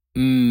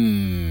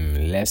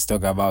Let's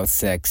talk about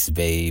sex,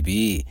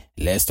 baby.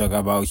 Let's talk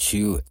about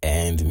you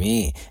and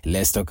me.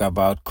 Let's talk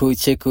about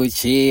coochie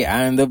coochie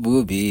and the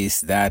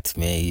boobies that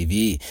may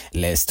be.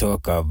 Let's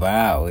talk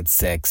about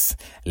sex.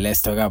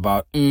 Let's talk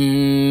about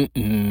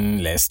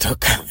let's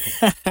talk.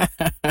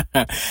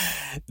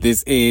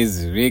 This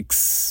is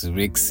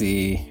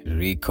Rixie,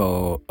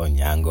 Rico,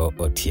 Onyango,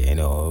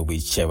 Otieno,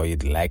 whichever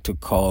you'd like to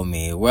call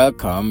me.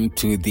 Welcome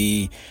to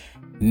the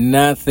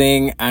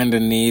Nothing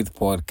Underneath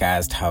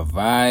podcast. Have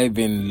I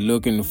been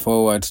looking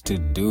forward to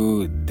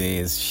do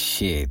this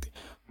shit?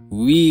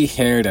 We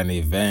held an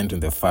event on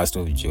the 1st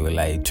of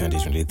July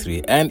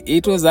 2023 and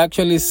it was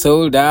actually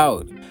sold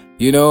out.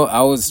 You know,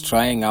 I was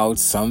trying out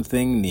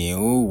something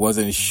new,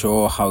 wasn't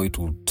sure how it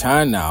would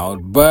turn out,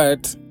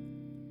 but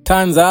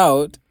turns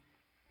out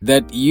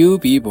that you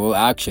people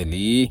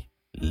actually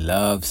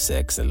love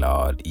sex a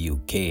lot. You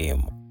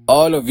came.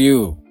 All of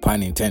you,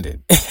 pun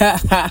intended.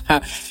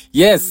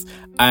 Yes,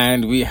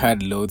 and we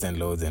had loads of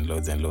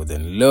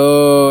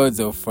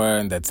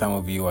fun that some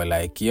of you are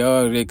like,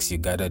 yo, Rix, you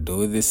gotta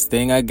do this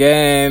thing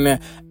again.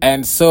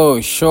 And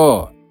so,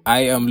 sure, I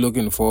am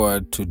looking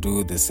forward to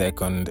do the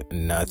second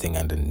Nothing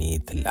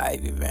Underneath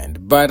live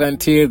event. But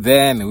until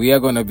then, we are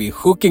gonna be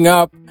hooking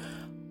up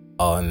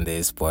on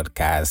this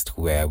podcast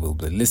where we'll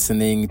be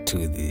listening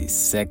to the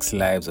sex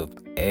lives of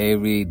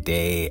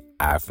everyday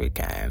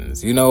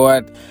Africans. You know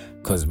what?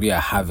 Because we are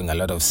having a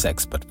lot of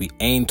sex, but we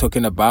ain't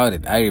talking about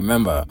it. I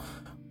remember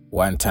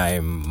one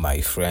time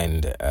my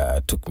friend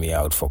took me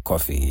out for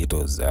coffee. It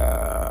was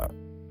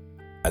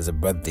as a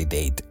birthday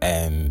date,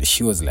 and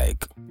she was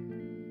like,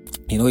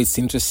 you know, it's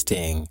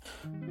interesting.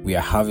 We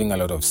are having a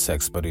lot of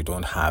sex, but we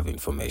don't have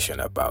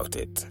information about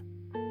it.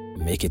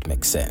 Make it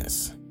make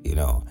sense, you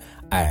know.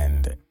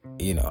 And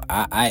you know,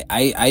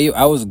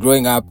 I was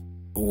growing up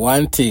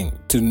wanting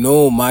to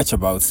know much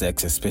about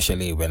sex,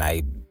 especially when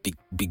I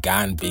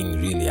began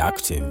being really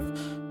active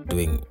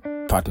doing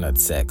partnered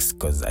sex,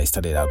 because I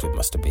started out with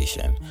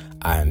masturbation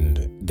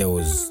and there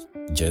was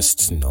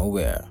just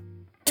nowhere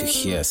to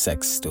hear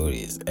sex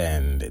stories.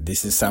 And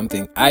this is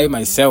something I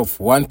myself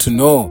want to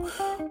know.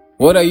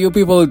 What are you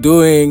people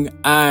doing,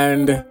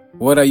 and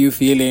what are you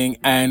feeling,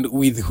 and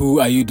with who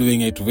are you doing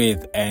it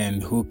with,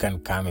 and who can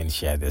come and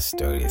share their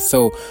stories?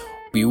 So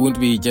we won't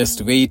be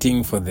just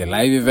waiting for the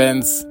live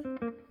events.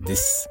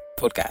 This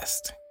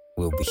podcast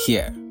will be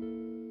here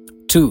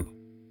to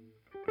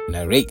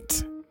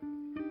narrate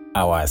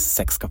our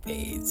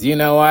sexcapades. You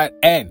know what?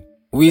 And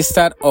we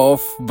start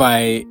off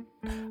by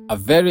a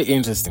very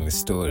interesting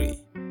story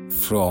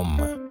from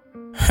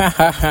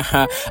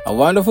a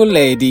wonderful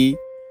lady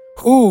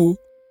who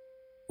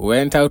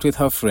went out with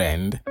her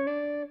friend,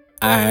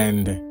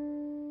 and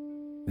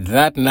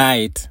that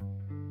night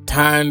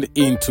turned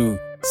into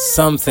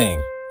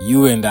something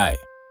you and I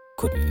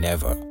could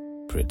never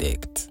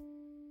predict.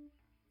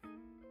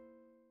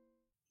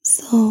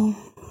 So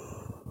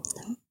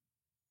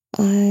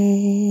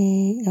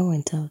I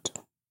went out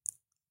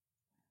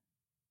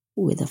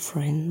with a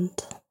friend,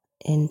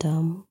 and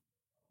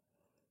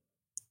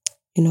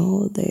you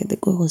know, the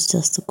goal was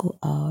just to go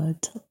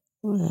out.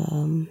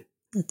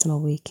 It's on a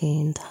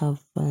weekend, have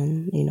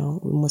fun. You know,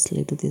 we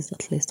mostly do this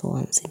at least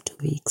once in 2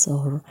 weeks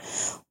or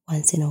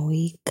once in a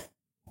week.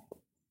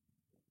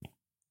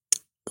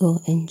 Go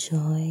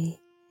enjoy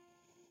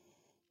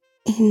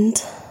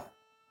and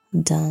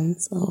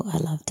dance. Oh, I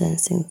love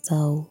dancing.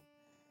 So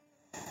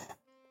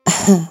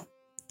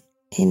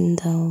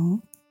and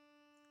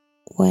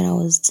when I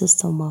was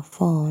just on my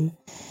phone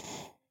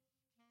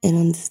and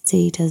on the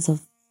status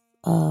of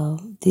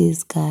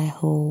this guy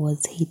who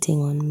was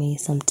hitting on me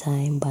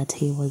sometime, but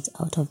he was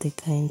out of the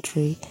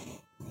country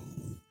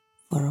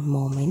for a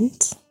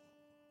moment,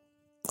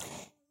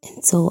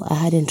 and so I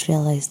hadn't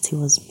realized he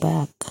was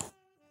back,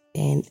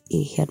 and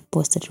he had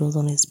posted it was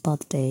on his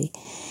birthday,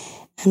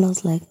 and I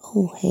was like,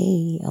 oh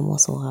hey, I'm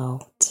also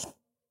out.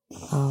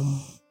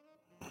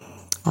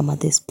 I'm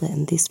at this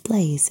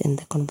place, and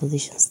the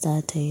conversation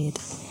started,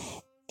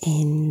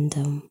 and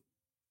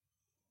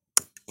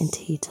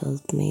he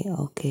told me,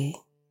 okay,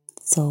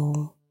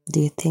 so do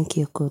you think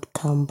you could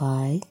come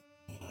by?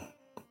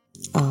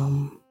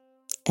 And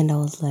I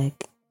was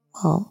like,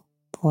 well,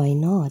 why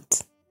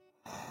not?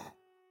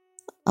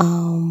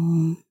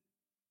 And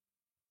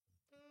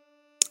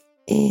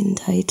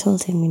I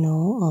told him, you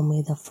know, I'm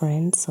with a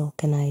friend, so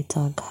can I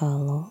tag her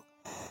along?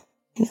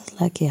 And he was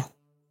like, yeah,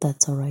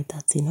 that's all right,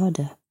 that's in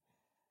order.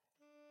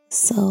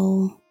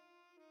 So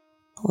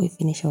we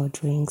finish our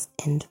drinks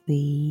and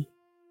we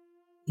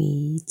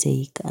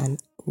take an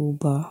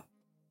Uber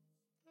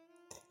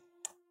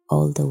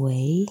all the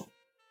way,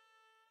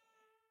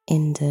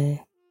 and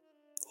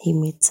he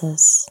meets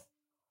us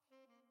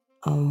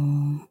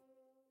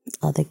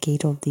at the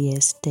gate of the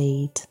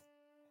estate.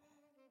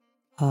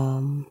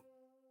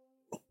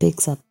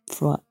 Picks up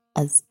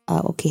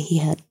he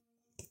had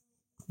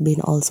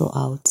been also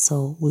out,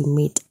 so we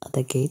meet at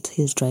the gate.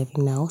 He's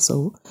driving now,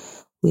 so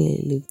we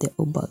leave the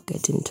Uber,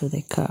 get into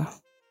the car,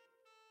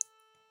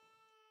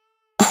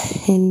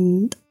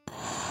 and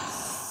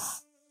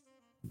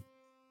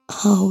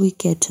how we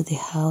get to the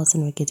house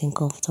and we're getting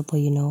comfortable,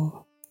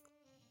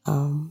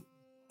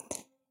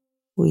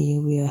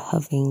 we are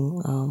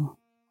having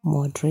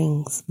more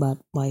drinks, but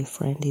my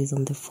friend is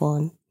on the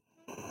phone,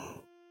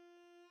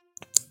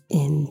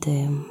 and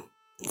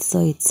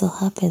so it so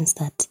happens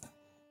that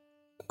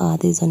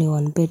there's only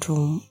one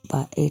bedroom,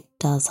 but it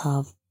does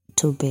have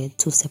two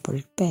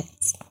separate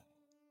beds,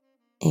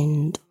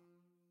 and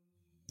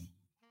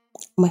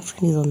my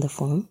friend is on the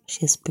phone.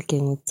 She's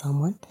speaking with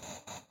someone,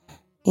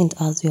 and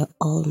as we are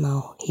all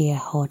now here,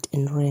 hot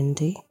and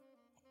randy,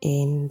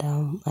 and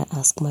I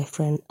asked my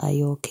friend, "Are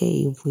you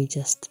okay if we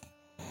just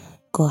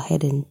go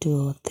ahead and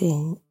do our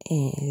thing?"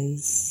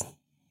 Is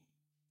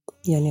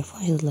you're on your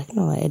phone? She's like,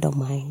 "No, I don't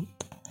mind."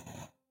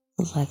 I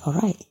was like, "All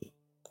right."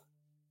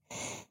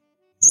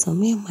 So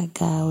me and my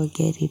guy will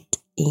get it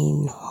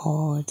in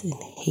hot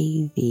and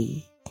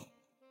heavy,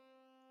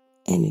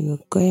 and we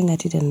were going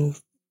at it, and we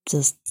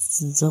just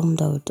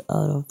zoomed out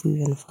of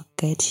view and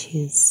forget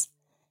she's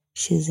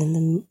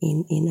in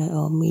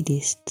our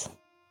midst,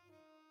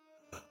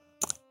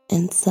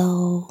 and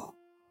so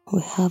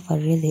we have a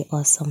really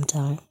awesome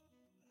time,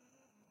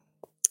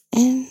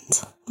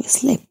 and we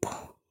sleep.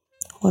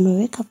 When we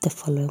wake up the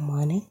following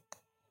morning,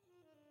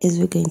 is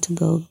we're going to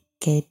go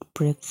get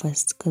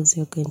breakfast, because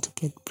we're going to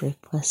get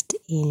breakfast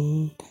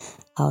in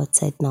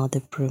outside now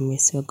the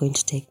premise. We're going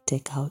to take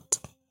takeout.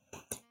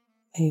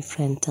 My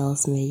friend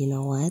tells me, "You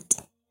know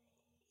what?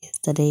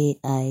 Yesterday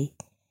I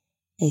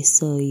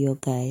saw your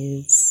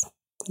guys'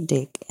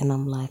 dick," and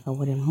I'm like, "I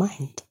wouldn't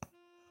mind."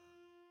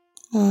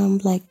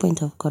 Like,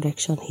 point of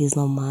correction, he's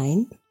not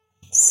mine,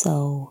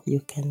 so you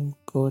can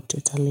go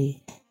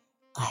totally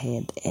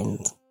ahead and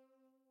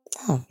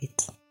have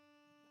it.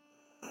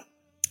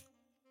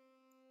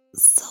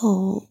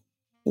 So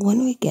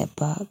when we get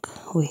back,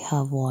 we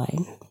have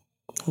wine.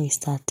 We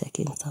start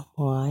taking some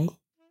wine,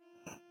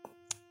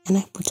 and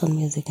I put on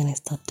music and I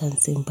start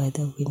dancing by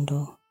the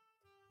window.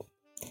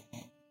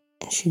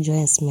 And she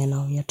joins me,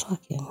 now we are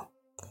talking.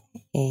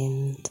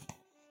 And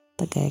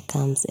the guy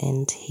comes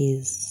and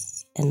he's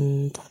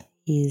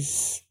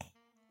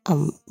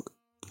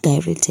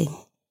gyrating.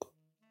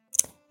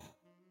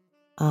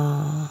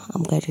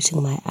 I'm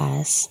gyrating my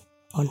ass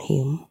on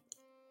him.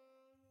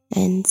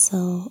 And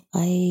so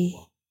I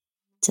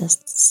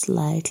just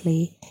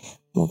slightly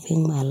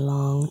moving my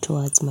lung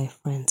towards my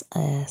friend's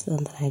ass,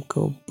 and then I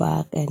go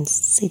back and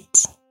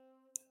sit.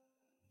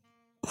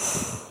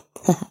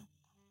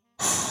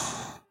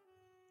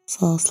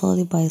 So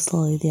slowly by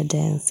slowly they're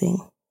dancing.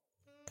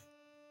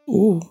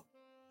 Ooh,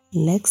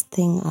 next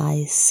thing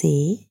I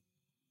see,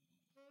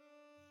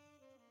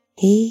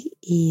 he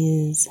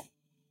is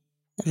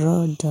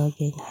road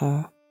dogging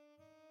her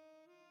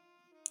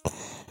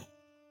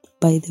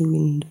by the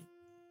window.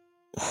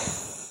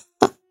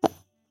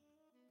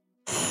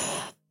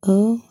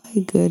 Oh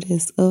my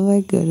goodness, oh my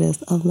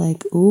goodness. I'm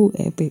like, ooh,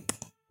 epic,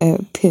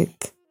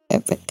 epic,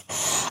 epic.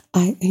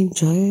 I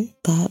enjoy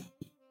that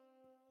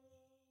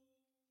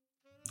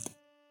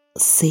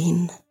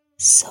scene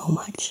so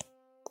much.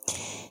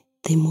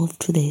 They move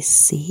to the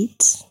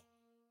seat.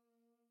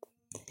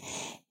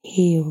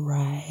 She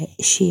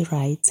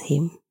rides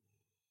him.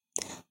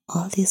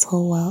 All this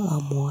whole while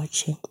I'm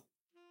watching.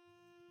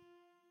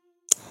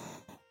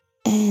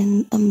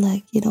 And I'm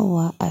like, you know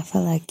what? I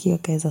feel like you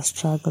guys are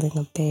struggling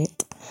a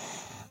bit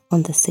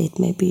on the seat.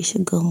 Maybe you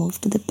should go move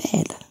to the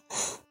bed.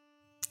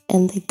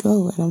 And they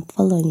go, and I'm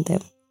following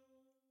them.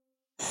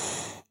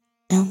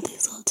 And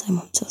this whole time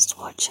I'm just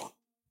watching.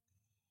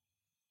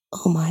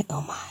 Oh my,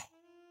 oh my.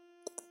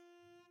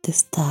 The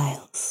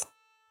styles,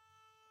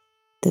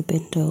 the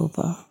bend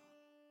over,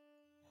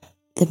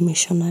 the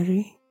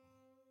missionary.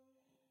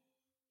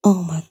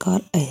 Oh my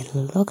God, I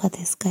look at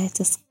this guy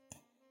just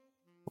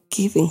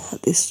giving her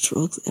these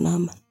strokes, and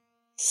I'm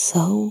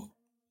so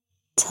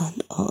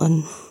turned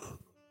on.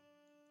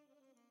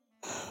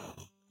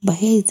 But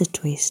here is the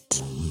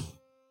twist.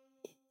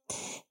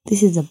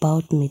 This is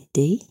about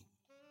midday.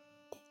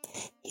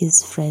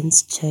 His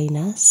friends join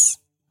us.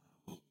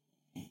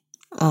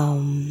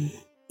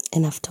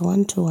 And after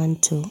 1 2 1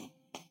 2,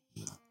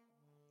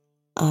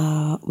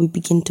 we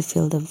begin to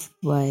feel the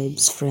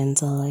vibes.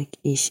 Friends are like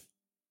ish.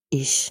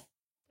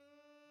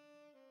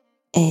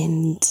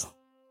 And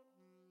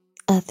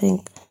I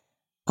think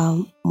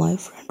my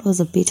friend was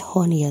a bit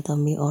hornier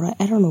than me, or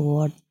I don't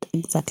know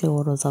exactly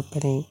what was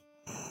happening.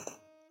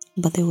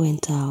 But they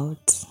went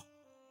out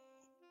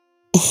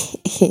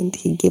and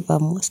he gave her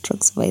more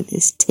strokes by the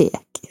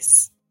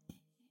staircase.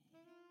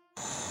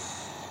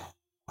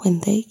 When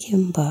they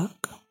came back,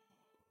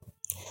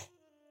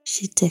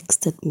 she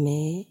texted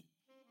me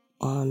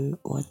on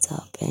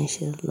WhatsApp and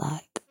she's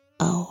like,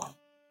 "Oh,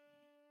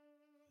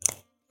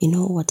 you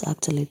know what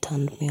actually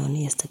turned me on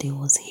yesterday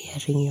was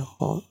hearing your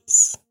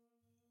voice.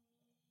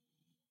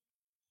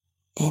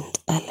 And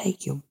I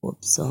like your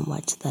boobs so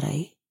much that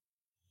I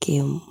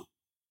came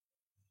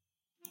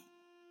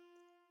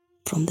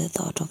from the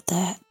thought of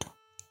that."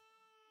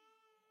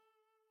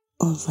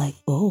 I was like,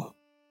 "Oh,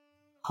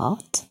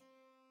 hot?"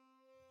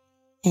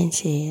 And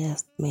she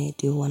asked me,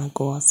 "Do you want to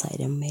go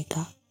outside and make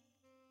up?"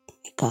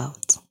 make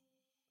out.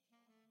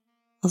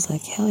 I was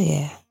like, hell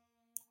yeah.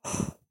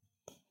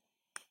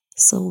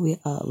 So we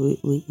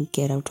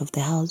get out of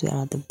the house, we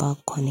are at the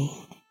balcony.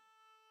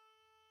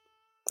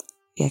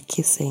 We are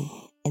kissing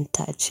and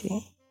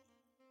touching.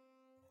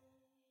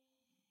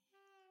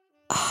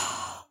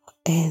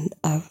 And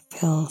I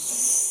felt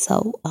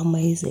so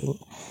amazing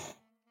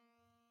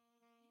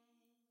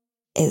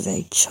as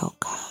I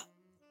choke her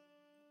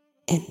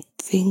and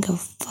finger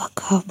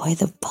fuck her by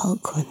the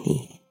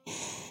balcony.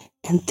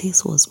 And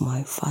this was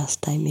my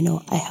first time.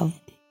 I have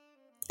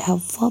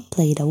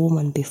foreplayed a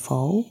woman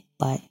before,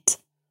 but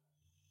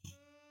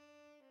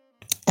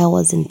I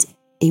wasn't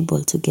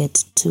able to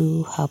get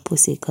to her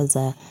pussy because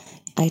I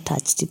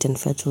touched it and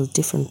felt it was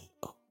different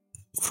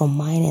from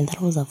mine, and that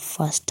was a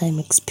first time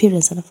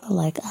experience, and I felt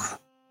like,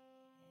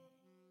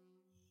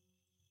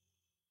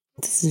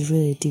 this is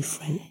really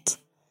different.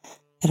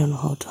 I don't know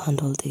how to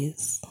handle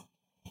this.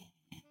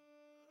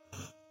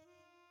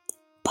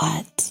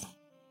 But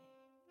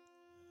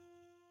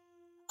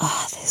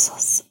this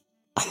was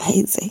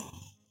amazing.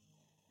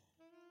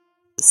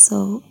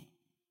 So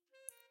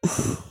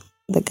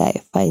the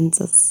guy finds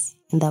us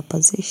in that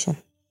position.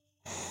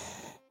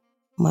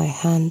 My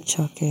hand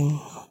choking,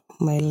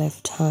 my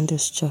left hand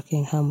is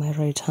choking her, my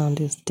right hand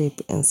is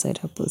deep inside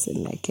her pussy,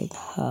 making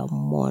her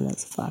moan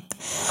as fuck.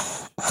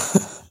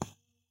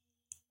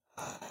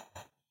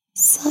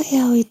 So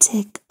yeah, we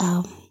take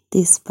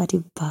this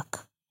party back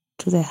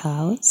to the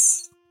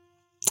house,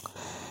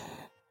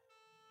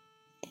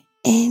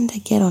 and I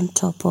get on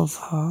top of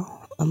her.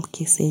 I'm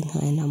kissing her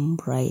and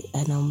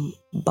I'm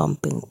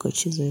bumping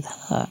coaches with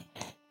her,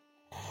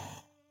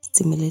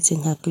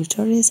 stimulating her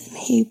clitoris, and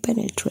he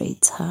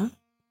penetrates her.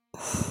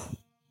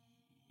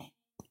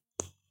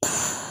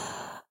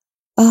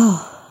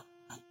 Oh,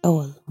 it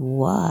was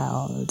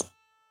wild.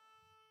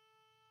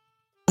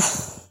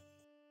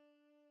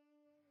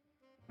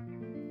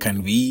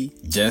 Can we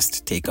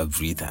just take a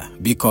breather?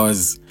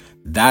 Because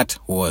that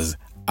was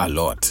a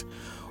lot.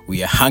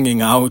 We are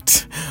hanging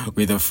out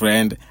with a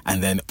friend,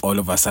 and then all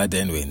of a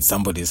sudden we're in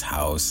somebody's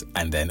house,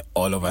 and then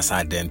all of a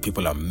sudden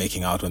people are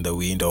making out on the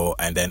window,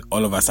 and then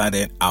all of a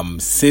sudden I'm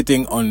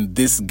sitting on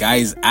this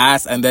guy's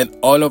ass, and then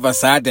all of a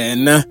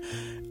sudden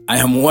I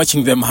am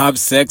watching them have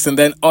sex, and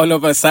then all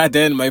of a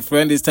sudden my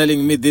friend is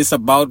telling me this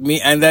about me,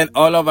 and then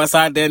all of a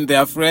sudden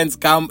their friends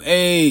come,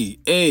 hey.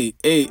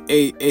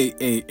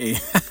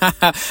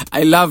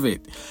 I love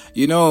it.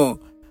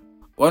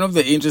 One of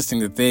the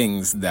interesting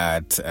things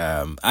that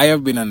I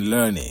have been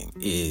unlearning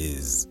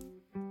is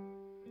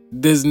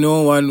there's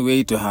no one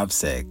way to have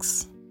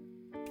sex.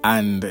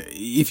 And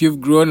if you've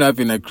grown up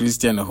in a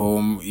Christian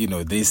home,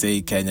 they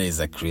say Kenya is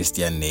a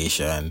Christian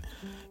nation.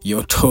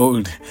 You're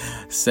told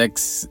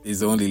sex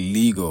is only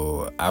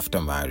legal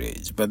after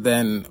marriage. But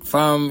then,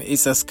 fam,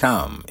 it's a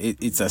scam.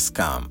 It's a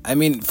scam. I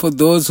mean, for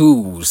those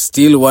who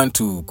still want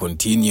to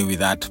continue with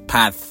that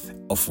path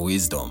of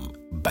wisdom,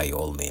 by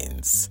all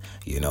means,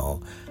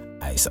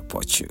 I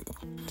support you.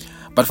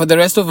 But for the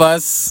rest of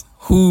us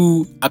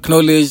who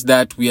acknowledge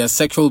that we are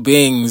sexual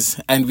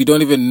beings and we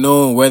don't even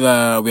know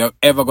whether we are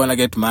ever gonna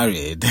get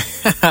married,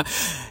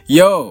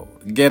 yo,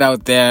 get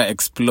out there,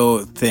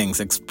 explore things.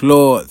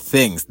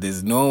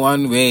 There's no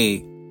one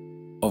way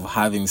of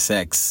having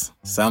sex.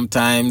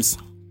 Sometimes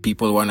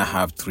people want to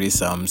have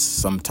threesomes.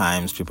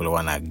 Sometimes people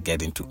want to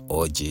get into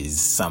orgies.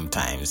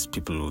 Sometimes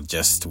people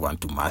just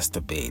want to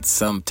masturbate.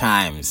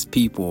 Sometimes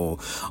people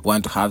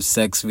want to have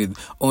sex with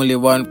only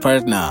one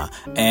partner.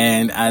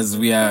 And as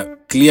we are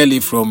clearly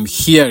from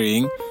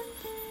hearing,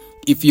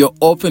 if you're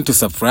open to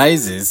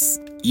surprises,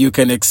 you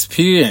can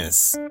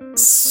experience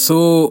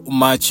so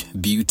much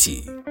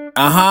beauty.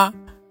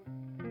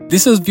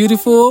 This was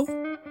beautiful.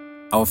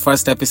 Our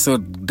first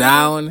episode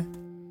down.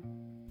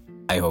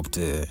 I hope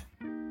to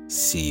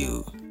see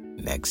you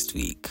next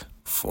week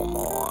for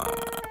more.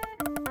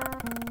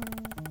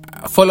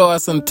 Follow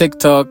us on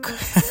TikTok.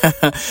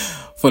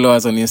 Follow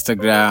us on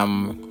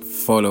Instagram.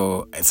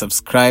 Follow and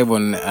subscribe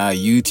on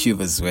YouTube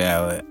as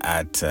well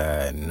at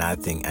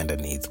Nothing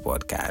Underneath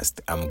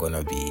Podcast. I'm going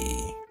to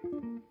be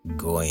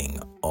going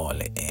all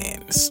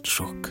in,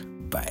 stroke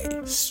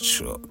by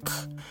stroke.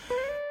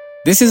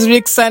 This is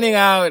Rick signing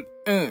out.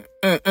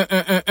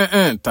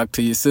 Talk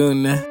to you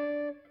soon.